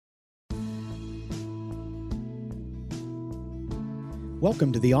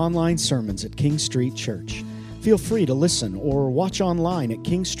Welcome to the online sermons at King Street Church. Feel free to listen or watch online at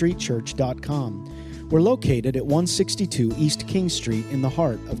kingstreetchurch.com. We're located at 162 East King Street in the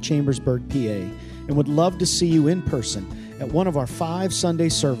heart of Chambersburg, PA, and would love to see you in person at one of our 5 Sunday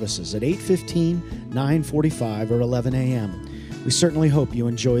services at 8:15, 9:45, or 11 a.m. We certainly hope you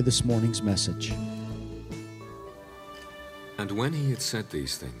enjoy this morning's message. And when he had said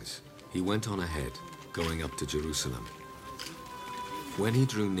these things, he went on ahead, going up to Jerusalem. When he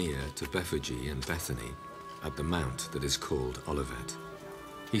drew near to Bethphage and Bethany, at the mount that is called Olivet,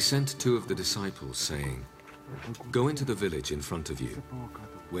 he sent 2 of the disciples, saying, "Go into the village in front of you,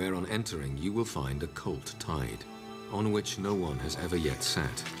 where on entering you will find a colt tied, on which no one has ever yet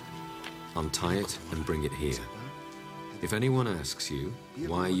sat. Untie it and bring it here. If anyone asks you,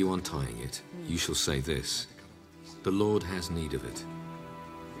 'Why are you untying it?' you shall say this, 'The Lord has need of it.'"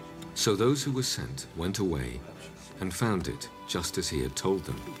 So those who were sent went away and found it just as he had told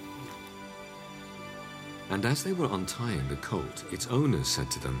them. And as they were untying the colt, its owners said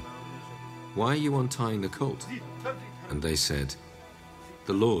to them, "Why are you untying the colt?" And they said,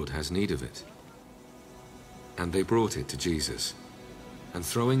 "The Lord has need of it." And they brought it to Jesus, and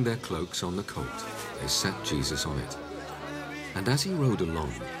throwing their cloaks on the colt, they set Jesus on it. And as he rode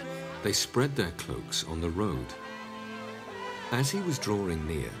along, they spread their cloaks on the road. As he was drawing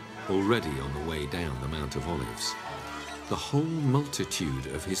near, already on the way down the Mount of Olives, the whole multitude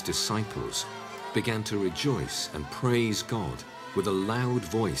of his disciples began to rejoice and praise God with a loud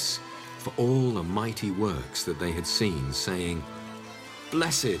voice for all the mighty works that they had seen, saying,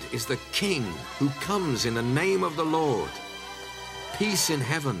 "Blessed is the King who comes in the name of the Lord. Peace in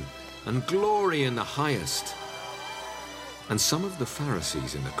heaven and glory in the highest." And some of the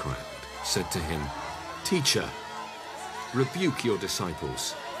Pharisees in the crowd said to him, "Teacher, rebuke your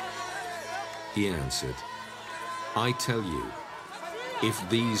disciples." He answered, "I tell you, if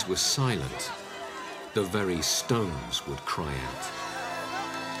these were silent, the very stones would cry out."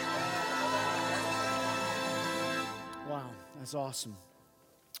 Wow, that's awesome.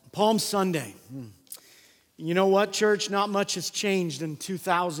 Palm Sunday. You know what, church? Not much has changed in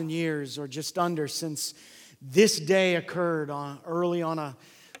 2,000 years or just under since this day occurred early on a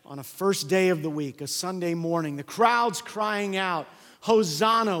first day of the week, a Sunday morning. The crowd's crying out,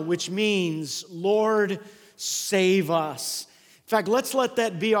 "Hosanna," which means, "Lord, save us." In fact, let's let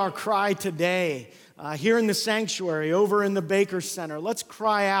that be our cry today. Here in the sanctuary, over in the Baker Center, let's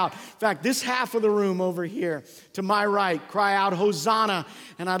cry out. In fact, this half of the room over here, to my right, cry out, "Hosanna."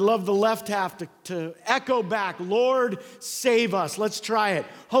 And I'd love the left half to echo back, "Lord, save us." Let's try it.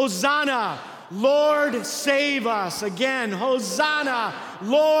 Hosanna, Lord, save us. Again, Hosanna,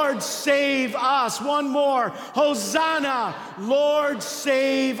 Lord, save us. One more. Hosanna, Lord,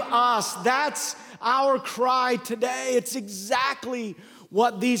 save us. That's our cry today. It's exactly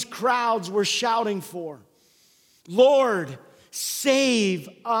what these crowds were shouting for. Lord, save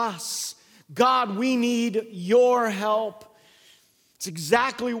us. God, we need your help. It's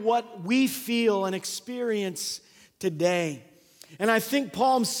exactly what we feel and experience today. And I think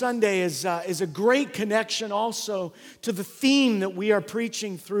Palm Sunday is a great connection also to the theme that we are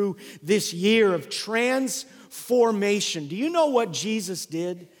preaching through this year of transformation. Do you know what Jesus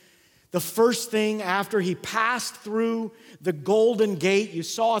did? The first thing after he passed through the Golden Gate, you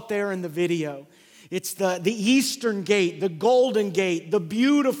saw it there in the video. It's the Eastern Gate, the Golden Gate, the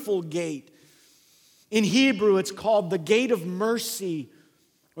beautiful gate. In Hebrew, it's called the Gate of Mercy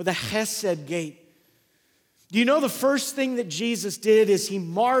or the Chesed Gate. Do you know the first thing that Jesus did is he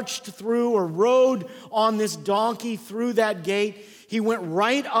marched through or rode on this donkey through that gate? He went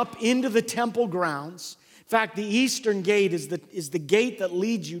right up into the temple grounds. In fact, the Eastern Gate is the gate that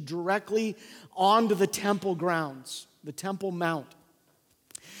leads you directly onto the temple grounds, the Temple Mount.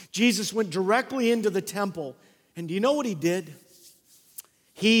 Jesus went directly into the temple, and do you know what he did?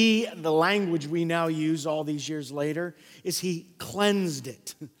 The language we now use all these years later, is he cleansed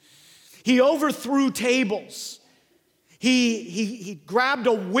it. He overthrew tables. He grabbed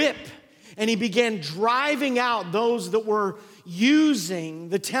a whip, and he began driving out those that were using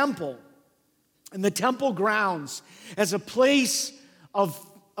the temple and the temple grounds as a place of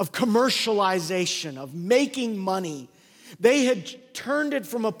commercialization, of making money. They had turned it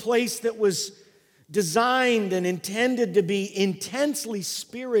from a place that was designed and intended to be intensely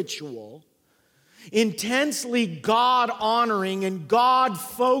spiritual, intensely God-honoring and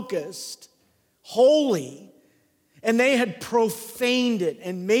God-focused, holy, and they had profaned it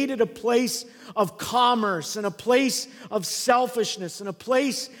and made it a place of commerce and a place of selfishness and a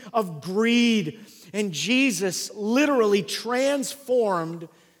place of greed. And Jesus literally transformed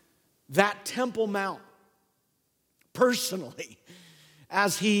that Temple Mount personally.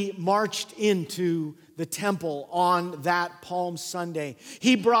 as he marched into the temple on that Palm Sunday.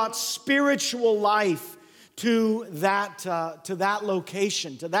 He brought spiritual life to that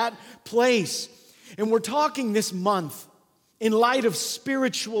location, to that place. And we're talking this month in light of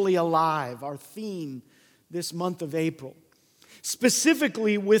Spiritually Alive, our theme this month of April,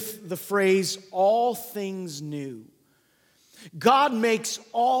 specifically with the phrase, all things new. God makes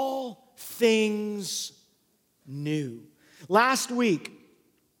all things new. Last week,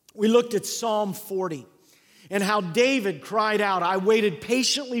 we looked at Psalm 40 and how David cried out, I waited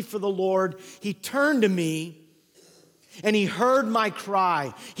patiently for the Lord. He turned to me and he heard my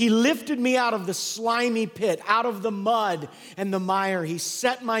cry. He lifted me out of the slimy pit, out of the mud and the mire. He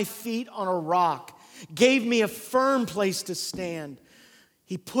set my feet on a rock, gave me a firm place to stand.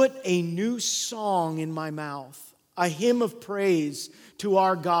 He put a new song in my mouth, a hymn of praise to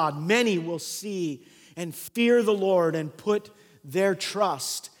our God. Many will see and fear the Lord and put their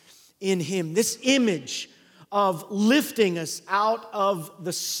trust in Him. This image of lifting us out of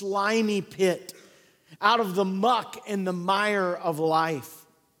the slimy pit, out of the muck and the mire of life.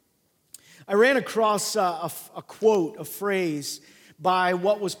 I ran across a quote, a phrase by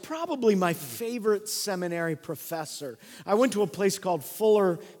what was probably my favorite seminary professor. I went to a place called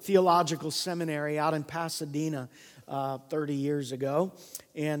Fuller Theological Seminary out in Pasadena 30 years ago.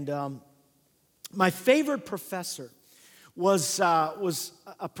 And my favorite professor was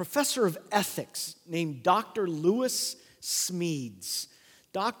a professor of ethics named Dr. Lewis Smedes.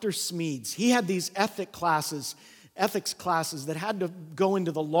 Dr. Smedes, he had these ethics classes that had to go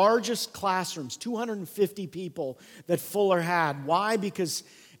into the largest classrooms, 250 people that Fuller had. Why? Because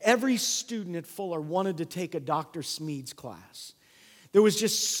every student at Fuller wanted to take a Dr. Smedes class. There was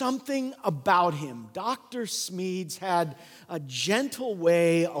just something about him. Dr. Smedes had a gentle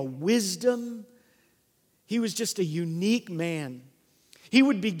way, a wisdom. He was just a unique man. He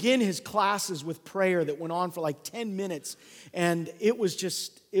would begin his classes with prayer that went on for like 10 minutes. And it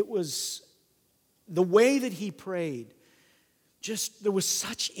was the way that he prayed. Just, there was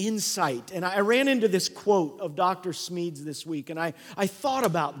such insight. And I ran into this quote of Dr. Smedes this week. And I thought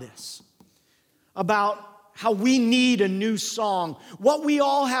about this. About how we need a new song. What we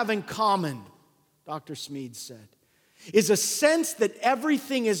all have in common, Dr. Smedes said, is a sense that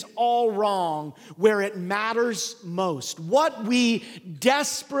everything is all wrong where it matters most. What we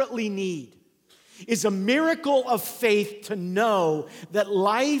desperately need is a miracle of faith to know that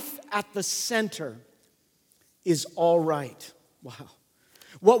life at the center is all right. Wow.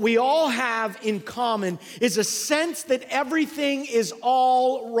 What we all have in common is a sense that everything is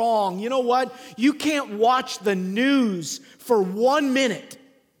all wrong. You know what? You can't watch the news for 1 minute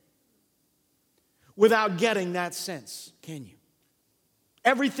without getting that sense, can you?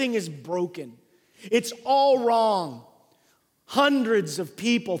 Everything is broken. It's all wrong. Hundreds of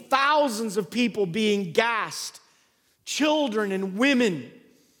people, thousands of people being gassed, children and women,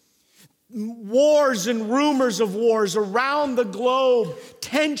 wars and rumors of wars around the globe,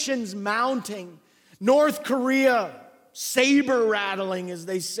 tensions mounting, North Korea, saber rattling, as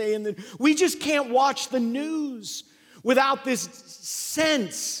they say. We just can't watch the news without this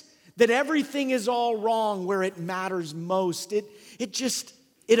sense that everything is all wrong where it matters most. It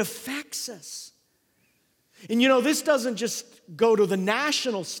affects us. And you know, this doesn't just go to the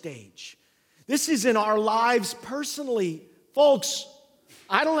national stage. This is in our lives personally. Folks,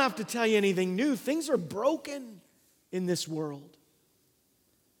 I don't have to tell you anything new. Things are broken in this world.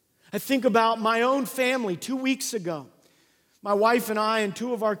 I think about my own family 2 weeks ago. My wife and I and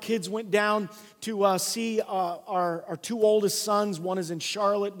 2 of our kids went down to see our 2 oldest sons. One is in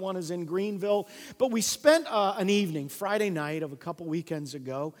Charlotte, one is in Greenville. But we spent an evening, Friday night of a couple weekends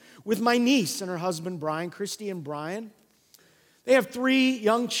ago, with my niece and her husband, Brian, Christy and Brian. They have 3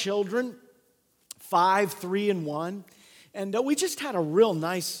 young children, 5, 3, and 1. And we just had a real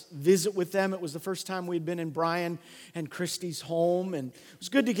nice visit with them. It was the first time we'd been in Brian and Christy's home, and it was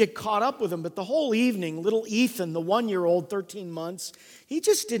good to get caught up with them. But the whole evening, little Ethan, the 1-year-old, 13 months, he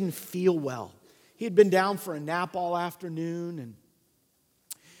just didn't feel well. He had been down for a nap all afternoon,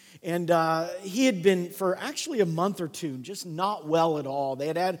 and he had been for actually a month or 2 just not well at all. They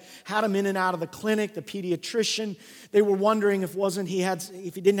had him in and out of the clinic, the pediatrician. They were wondering if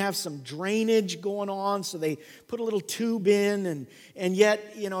he didn't have some drainage going on, so they put a little tube in, and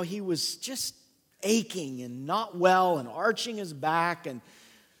yet, you know, he was just aching and not well and arching his back. And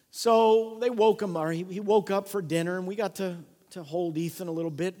so they woke him, or he woke up for dinner, and we got to hold Ethan a little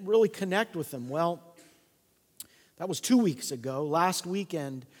bit, really connect with him. Well, that was 2 weeks ago. Last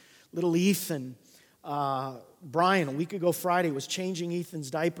weekend, little Ethan, Brian, a week ago Friday, was changing Ethan's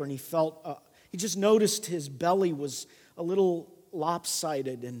diaper, and he just noticed his belly was a little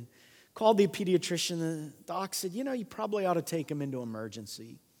lopsided, and called the pediatrician. The doc said, you probably ought to take him into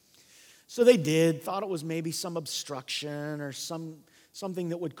emergency. So they did, thought it was maybe some obstruction or something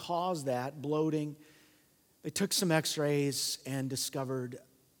that would cause that, bloating. They took some x-rays and discovered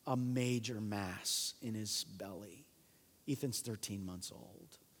a major mass in his belly. Ethan's 13 months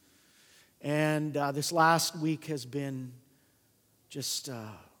old. And this last week has been just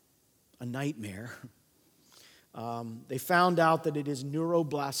a nightmare. They found out that it is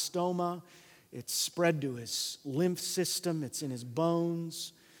neuroblastoma. It's spread to his lymph system. It's in his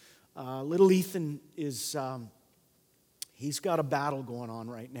bones. Little Ethan he's got a battle going on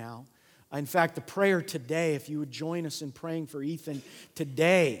right now. In fact, the prayer today, if you would join us in praying for Ethan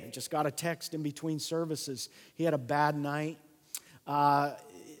today, I just got a text in between services. He had a bad night.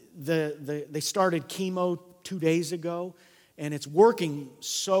 They started chemo 2 days ago, and it's working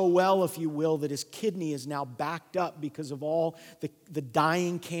so well, if you will, that his kidney is now backed up because of all the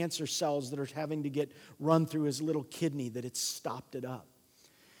dying cancer cells that are having to get run through his little kidney, that it's stopped it up.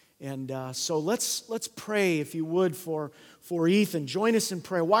 And so let's pray, if you would, for Ethan. Join us in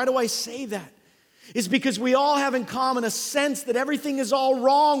prayer. Why do I say that? It's because we all have in common a sense that everything is all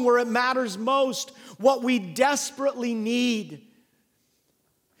wrong where it matters most. What we desperately need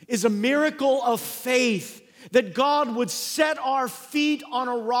is a miracle of faith, that God would set our feet on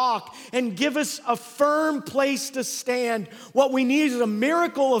a rock and give us a firm place to stand. What we need is a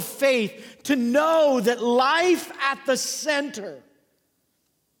miracle of faith to know that life at the center,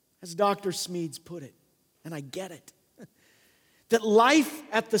 as Dr. Smeeds put it, and I get it, that life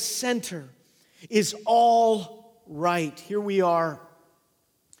at the center is all right. Here we are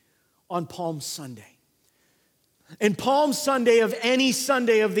on Palm Sunday. And Palm Sunday, of any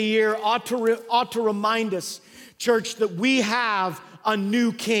Sunday of the year, ought to remind us, church, that we have a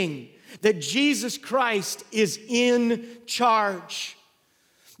new king, that Jesus Christ is in charge.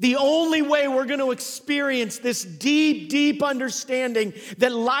 The only way we're going to experience this deep, deep understanding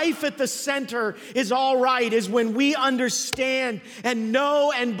that life at the center is all right is when we understand and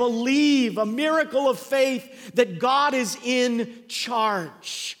know and believe, a miracle of faith, that God is in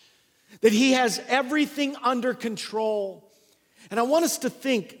charge, that He has everything under control. And I want us to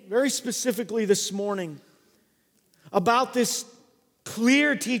think very specifically this morning about this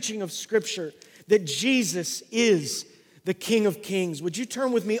clear teaching of Scripture that Jesus is the King of Kings. Would you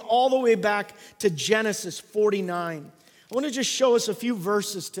turn with me all the way back to Genesis 49? I want to just show us a few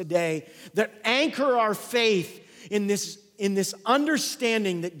verses today that anchor our faith in this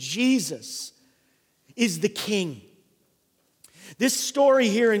understanding that Jesus is the King. This story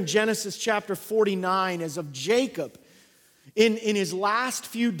here in Genesis chapter 49 is of Jacob in his last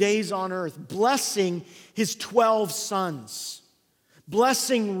few days on earth, blessing his 12 sons,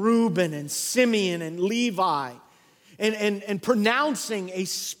 blessing Reuben and Simeon and Levi, and pronouncing a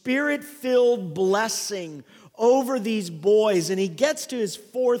spirit-filled blessing over these boys. And he gets to his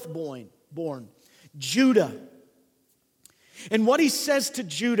fourth born, Judah. And what he says to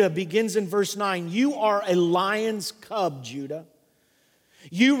Judah begins in verse 9. You are a lion's cub, Judah.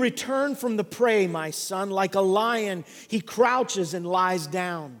 You return from the prey, my son. Like a lion, he crouches and lies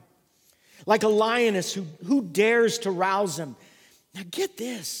down. Like a lioness who dares to rouse him. Now get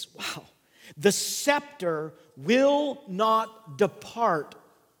this. Wow. The scepter will not depart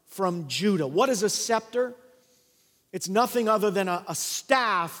from Judah. What is a scepter? It's nothing other than a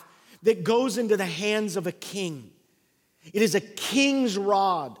staff that goes into the hands of a king. It is a king's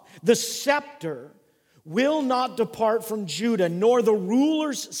rod. The scepter will not depart from Judah, nor the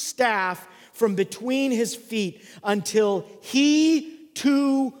ruler's staff from between his feet, until he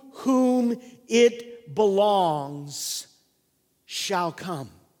to whom it belongs shall come.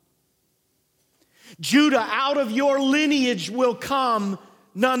 Judah, out of your lineage will come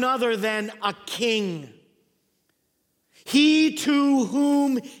none other than a king. He to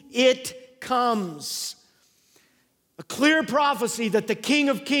whom it comes. A clear prophecy that the King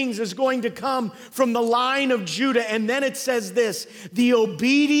of Kings is going to come from the line of Judah. And then it says this, the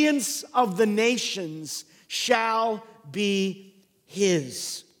obedience of the nations shall be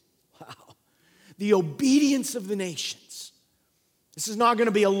his. Wow. The obedience of the nations. This is not going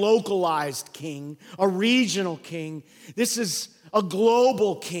to be a localized king, a regional king. This is a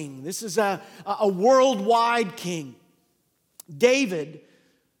global king. This is a worldwide king. David,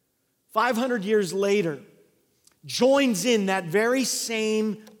 500 years later, joins in that very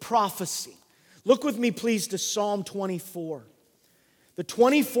same prophecy. Look with me, please, to Psalm 24. The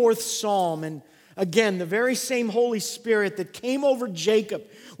 24th Psalm, and again, the very same Holy Spirit that came over Jacob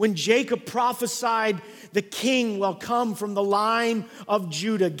when Jacob prophesied the king will come from the line of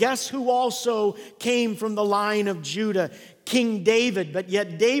Judah. Guess who also came from the line of Judah? King David, but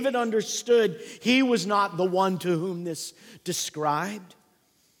yet David understood he was not the one to whom this described.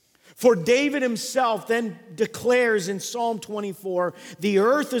 For David himself then declares in Psalm 24, "The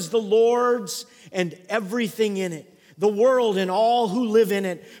earth is the Lord's and everything in it, the world and all who live in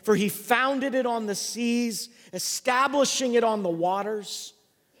it. For he founded it on the seas, establishing it on the waters.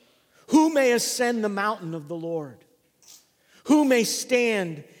 Who may ascend the mountain of the Lord? Who may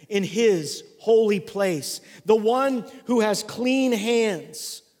stand in his holy place? The one who has clean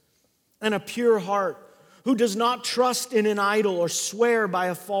hands and a pure heart, who does not trust in an idol or swear by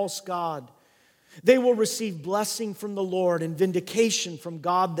a false god. They will receive blessing from the Lord and vindication from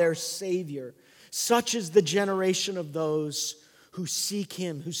God their Savior. Such is the generation of those who seek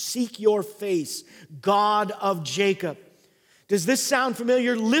him, who seek your face, God of Jacob." Does this sound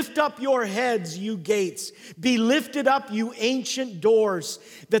familiar? "Lift up your heads, you gates. Be lifted up, you ancient doors,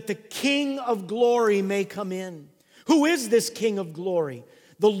 that the King of glory may come in." Who is this King of glory?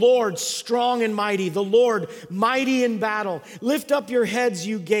 The Lord strong and mighty, the Lord mighty in battle. Lift up your heads,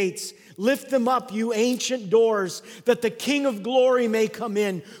 you gates. Lift them up, you ancient doors, that the King of glory may come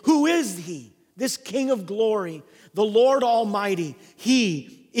in. Who is he, this King of glory? The Lord Almighty.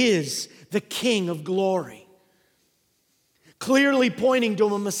 He is the King of glory. Clearly pointing to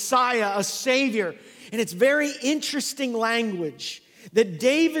a Messiah, a Savior. And it's very interesting language that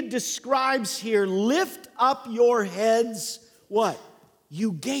David describes here. Lift up your heads, what?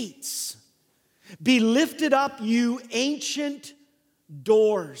 You gates. Be lifted up, you ancient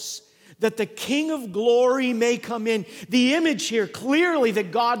doors, that the King of glory may come in. The image here, clearly,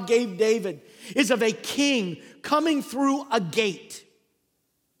 that God gave David is of a king coming through a gate.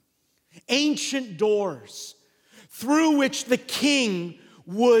 Ancient doors through which the king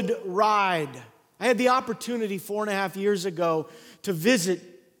would ride. I had the opportunity 4.5 years ago to visit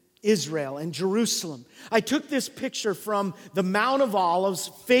Israel and Jerusalem. I took this picture from the Mount of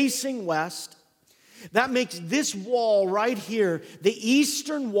Olives facing west. That makes this wall right here the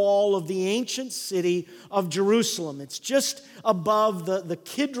eastern wall of the ancient city of Jerusalem. It's just above the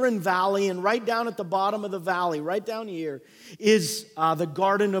Kidron Valley, and right down at the bottom of the valley, right down here, is the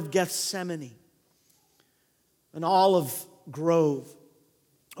Garden of Gethsemane, an olive grove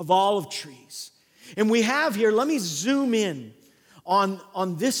of olive trees. And we have here, let me zoom in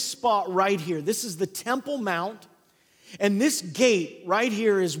on this spot right here. This is the Temple Mount. And this gate right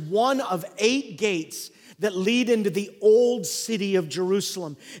here is one of 8 gates that lead into the old city of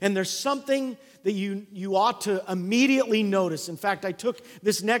Jerusalem. And there's something that you ought to immediately notice. In fact, I took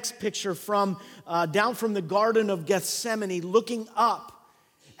this next picture from down from the Garden of Gethsemane, looking up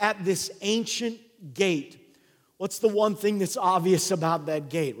at this ancient gate. What's the one thing that's obvious about that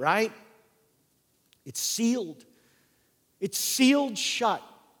gate, right? It's sealed. It's sealed shut.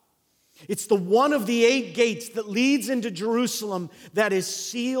 It's the one of the 8 gates that leads into Jerusalem that is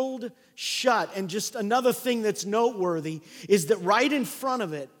sealed shut. And just another thing that's noteworthy is that right in front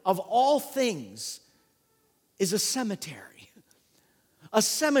of it, of all things, is a cemetery. A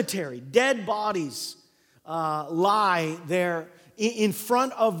cemetery. Dead bodies lie there in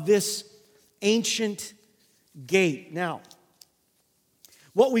front of this ancient gate. Now,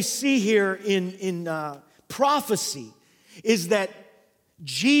 what we see here in prophecy is that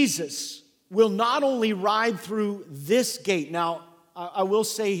Jesus will not only ride through this gate. Now, I will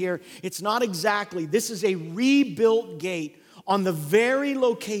say here, it's not exactly, this is a rebuilt gate on the very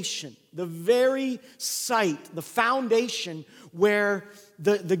location, the very site, the foundation where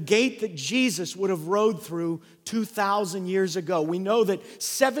the gate that Jesus would have rode through 2,000 years ago. We know that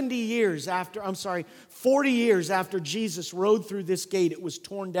 40 years after Jesus rode through this gate, it was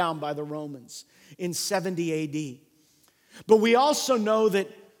torn down by the Romans in 70 AD. But we also know that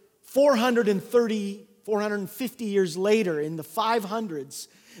 450 years later, in the 500s,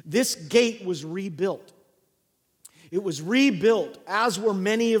 this gate was rebuilt. It was rebuilt, as were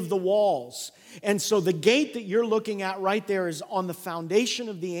many of the walls. And so the gate that you're looking at right there is on the foundation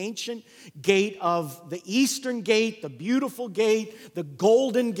of the ancient gate of the Eastern Gate, the beautiful gate, the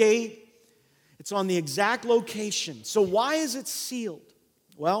Golden Gate. It's on the exact location. So why is it sealed?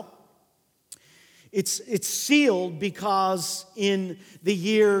 Well, it's sealed because in the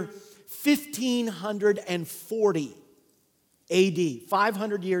year 1540 AD,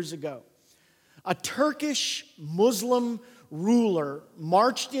 500 years ago, a Turkish Muslim ruler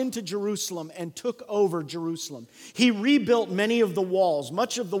marched into Jerusalem and took over Jerusalem. He rebuilt many of the walls.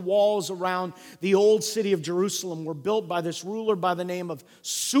 Much of the walls around the old city of Jerusalem were built by this ruler by the name of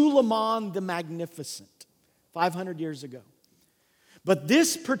Suleiman the Magnificent, 500 years ago. But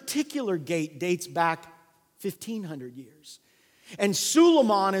this particular gate dates back 1,500 years. And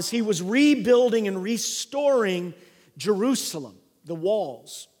Suleiman, as he was rebuilding and restoring Jerusalem, the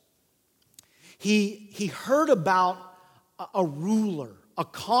walls, he heard about a ruler, a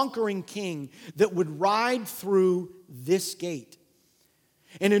conquering king that would ride through this gate.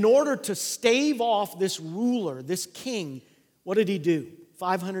 And in order to stave off this ruler, this king, what did he do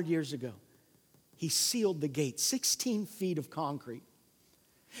 500 years ago? He sealed the gate, 16 feet of concrete.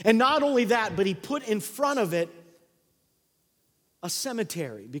 And not only that, but he put in front of it a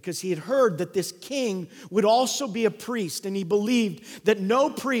cemetery, because he had heard that this king would also be a priest, and he believed that no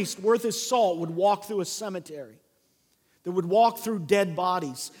priest worth his salt would walk through a cemetery, that would walk through dead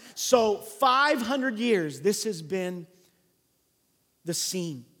bodies. So 500 years, this has been the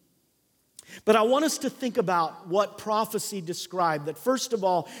scene. But I want us to think about what prophecy described. That first of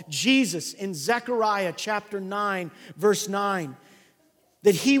all, Jesus in Zechariah chapter 9, verse 9,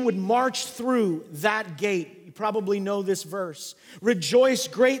 that he would march through that gate. You probably know this verse. Rejoice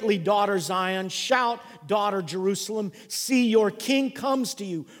greatly, daughter Zion. Shout, daughter Jerusalem. See, your king comes to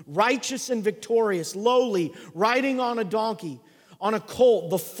you, righteous and victorious, lowly, riding on a donkey, on a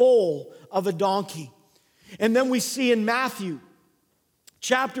colt, the foal of a donkey. And then we see in Matthew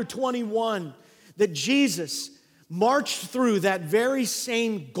chapter 21 that Jesus marched through that very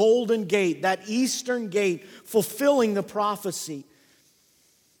same golden gate, that eastern gate, fulfilling the prophecy.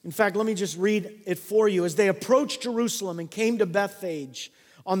 In fact, let me just read it for you. As they approached Jerusalem and came to Bethphage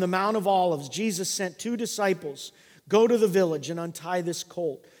on the Mount of Olives, Jesus sent 2 disciples, go to the village and untie this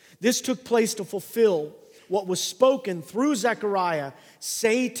colt. This took place to fulfill what was spoken through Zechariah.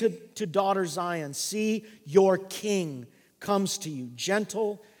 Say to daughter Zion, see, your king comes to you,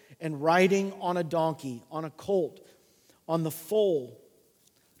 gentle and riding on a donkey, on a colt, on the foal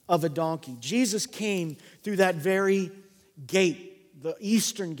of a donkey. Jesus came through that very gate, the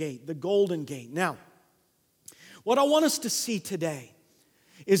eastern gate, the golden gate. Now, what I want us to see today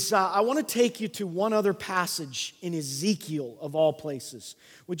is I want to take you to one other passage in Ezekiel, of all places.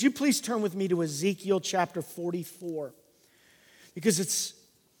 Would you please turn with me to Ezekiel chapter 44? Because it's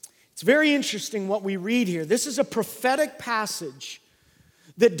very interesting what we read here. This is a prophetic passage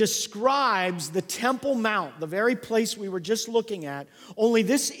that describes the Temple Mount, the very place we were just looking at, only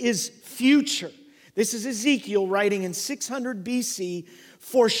this is future. This is Ezekiel writing in 600 BC,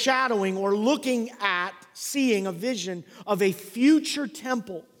 foreshadowing or looking at, seeing a vision of a future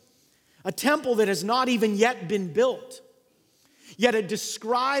temple, a temple that has not even yet been built. Yet it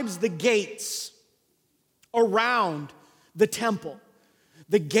describes the gates around the temple.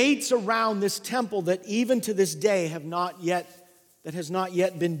 The gates around this temple that even to this day has not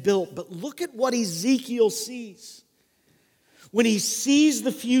yet been built. But look at what Ezekiel sees. When he sees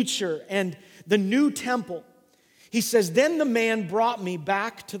the future and the new temple, he says, then the man brought me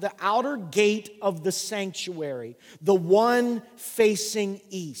back to the outer gate of the sanctuary, the one facing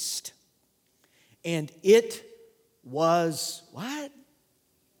east. And it was, what?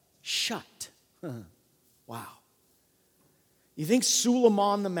 Shut. Wow. You think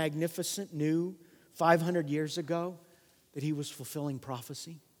Suleiman the Magnificent knew 500 years ago that he was fulfilling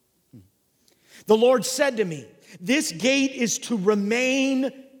prophecy? The Lord said to me, this gate is to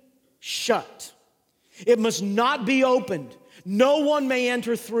remain shut. It must not be opened. No one may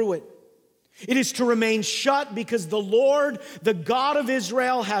enter through it. It is to remain shut because the Lord, the God of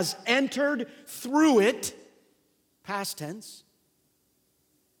Israel, has entered through it. Past tense.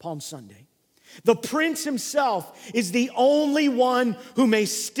 Palm Sunday. The prince himself is the only one who may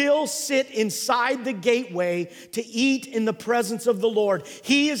still sit inside the gateway to eat in the presence of the Lord.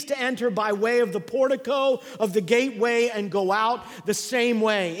 He is to enter by way of the portico of the gateway and go out the same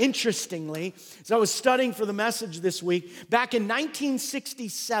way. Interestingly, as I was studying for the message this week, back in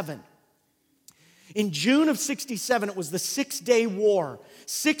 1967, in June of 67, it was the 6-day war.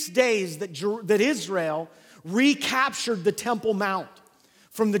 6 days that Israel recaptured the Temple Mount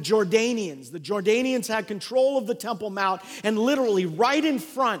from the Jordanians. The Jordanians had control of the Temple Mount, and literally right in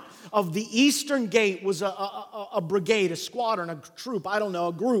front of the eastern gate was a brigade, a squadron, a troop,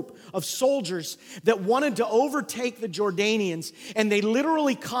 a group of soldiers that wanted to overtake the Jordanians, and they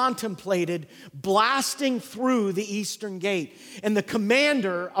literally contemplated blasting through the eastern gate. And the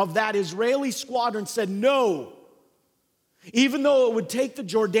commander of that Israeli squadron said, no. Even though it would take the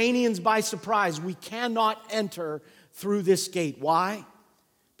Jordanians by surprise, we cannot enter through this gate. Why?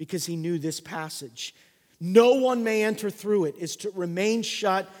 Because he knew this passage. No one may enter through it. Is to remain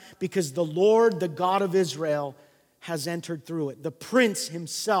shut because the Lord, the God of Israel, has entered through it. The prince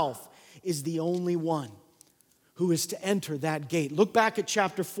himself is the only one who is to enter that gate. Look back at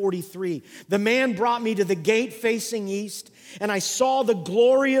chapter 43. The man brought me to the gate facing east, and I saw the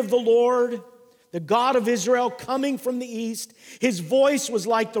glory of the Lord, the God of Israel, coming from the east. His voice was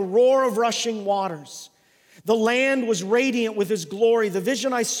like the roar of rushing waters. The land was radiant with his glory. The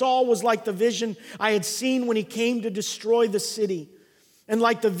vision I saw was like the vision I had seen when he came to destroy the city, and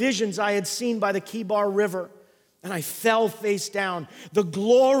like the visions I had seen by the Kibar River. And I fell face down. The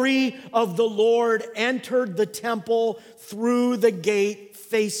glory of the Lord entered the temple through the gate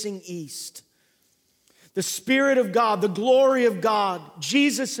facing east. The Spirit of God, the glory of God,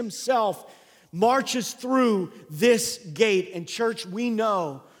 Jesus himself marches through this gate. And church, we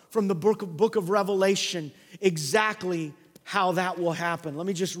know from the book of Revelation exactly how that will happen. Let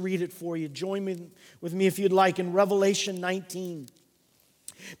me just read it for you. Join me with me if you'd like in Revelation 19.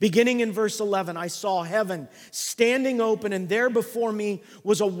 Beginning in verse 11, I saw heaven standing open, and there before me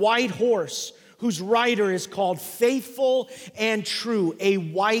was a white horse whose rider is called Faithful and True, a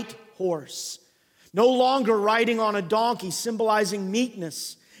white horse. No longer riding on a donkey, symbolizing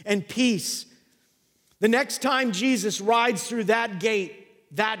meekness and peace. The next time Jesus rides through that gate,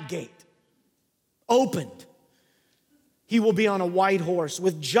 opened, he will be on a white horse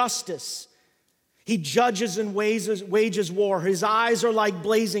with justice. He judges and wages war. His eyes are like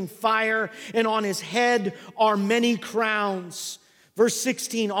blazing fire, and on his head are many crowns. Verse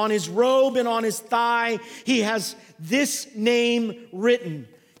 16, on his robe and on his thigh, he has this name written,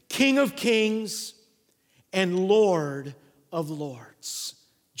 King of Kings and Lord of Lords.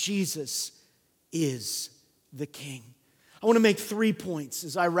 Jesus is the King. I want to make 3 points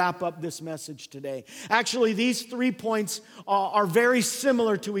as I wrap up this message today. Actually, these 3 points are very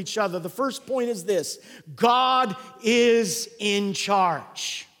similar to each other. The first point is this: God is in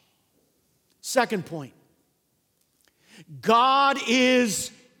charge. Second point, God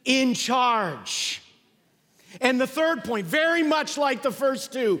is in charge. And the third point, very much like the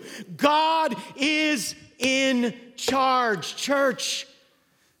first two, God is in charge. Church,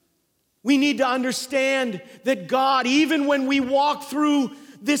 we need to understand that God, even when we walk through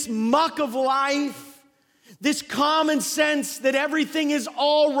this muck of life, this common sense that everything is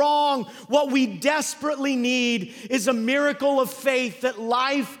all wrong, what we desperately need is a miracle of faith that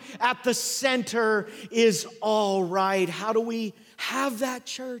life at the center is all right. How do we have that,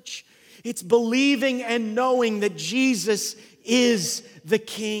 church? It's believing and knowing that Jesus is the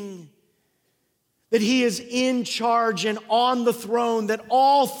King, that he is in charge and on the throne, that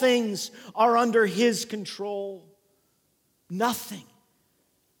all things are under his control. Nothing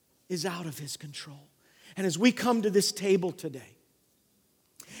is out of his control. And as we come to this table today,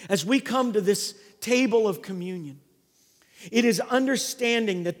 as we come to this table of communion, it is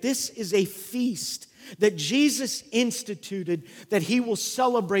understanding that this is a feast that Jesus instituted, that he will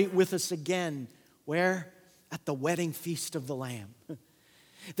celebrate with us again. Where? At the wedding feast of the Lamb.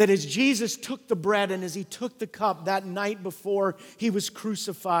 That as Jesus took the bread and as he took the cup that night before he was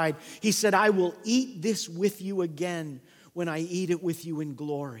crucified, he said, I will eat this with you again when I eat it with you in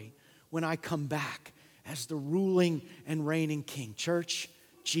glory, when I come back as the ruling and reigning King. Church,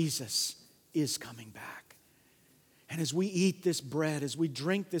 Jesus is coming back. And as we eat this bread, as we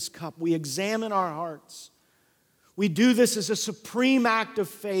drink this cup, we examine our hearts. We do this as a supreme act of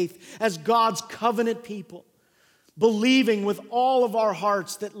faith, as God's covenant people, believing with all of our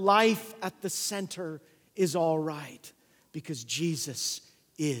hearts that life at the center is all right because Jesus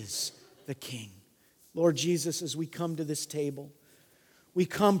is the King. Lord Jesus, as we come to this table, we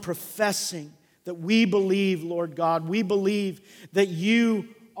come professing that we believe, Lord God, we believe that you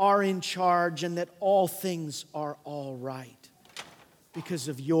are in charge and that all things are all right because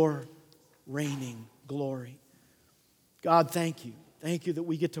of your reigning glory. God, thank you. Thank you that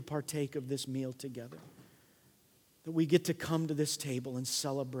we get to partake of this meal together. That we get to come to this table and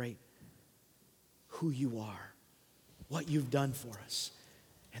celebrate who you are, what you've done for us,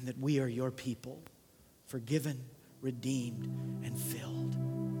 and that we are your people, forgiven, redeemed, and filled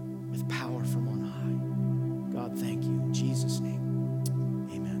with power from on high. God, thank you. In Jesus' name,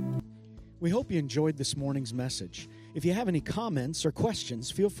 amen. We hope you enjoyed this morning's message. If you have any comments or questions,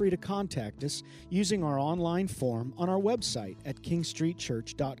 feel free to contact us using our online form on our website at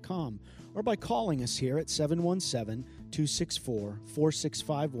kingstreetchurch.com. or by calling us here at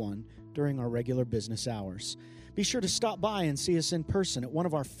 717-264-4651 during our regular business hours. Be sure to stop by and see us in person at one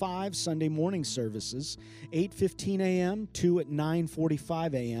of our 5 Sunday morning services, 8:15 a.m., 2 at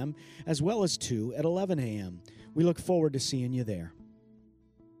 9:45 a.m., as well as 2 at 11 a.m. We look forward to seeing you there.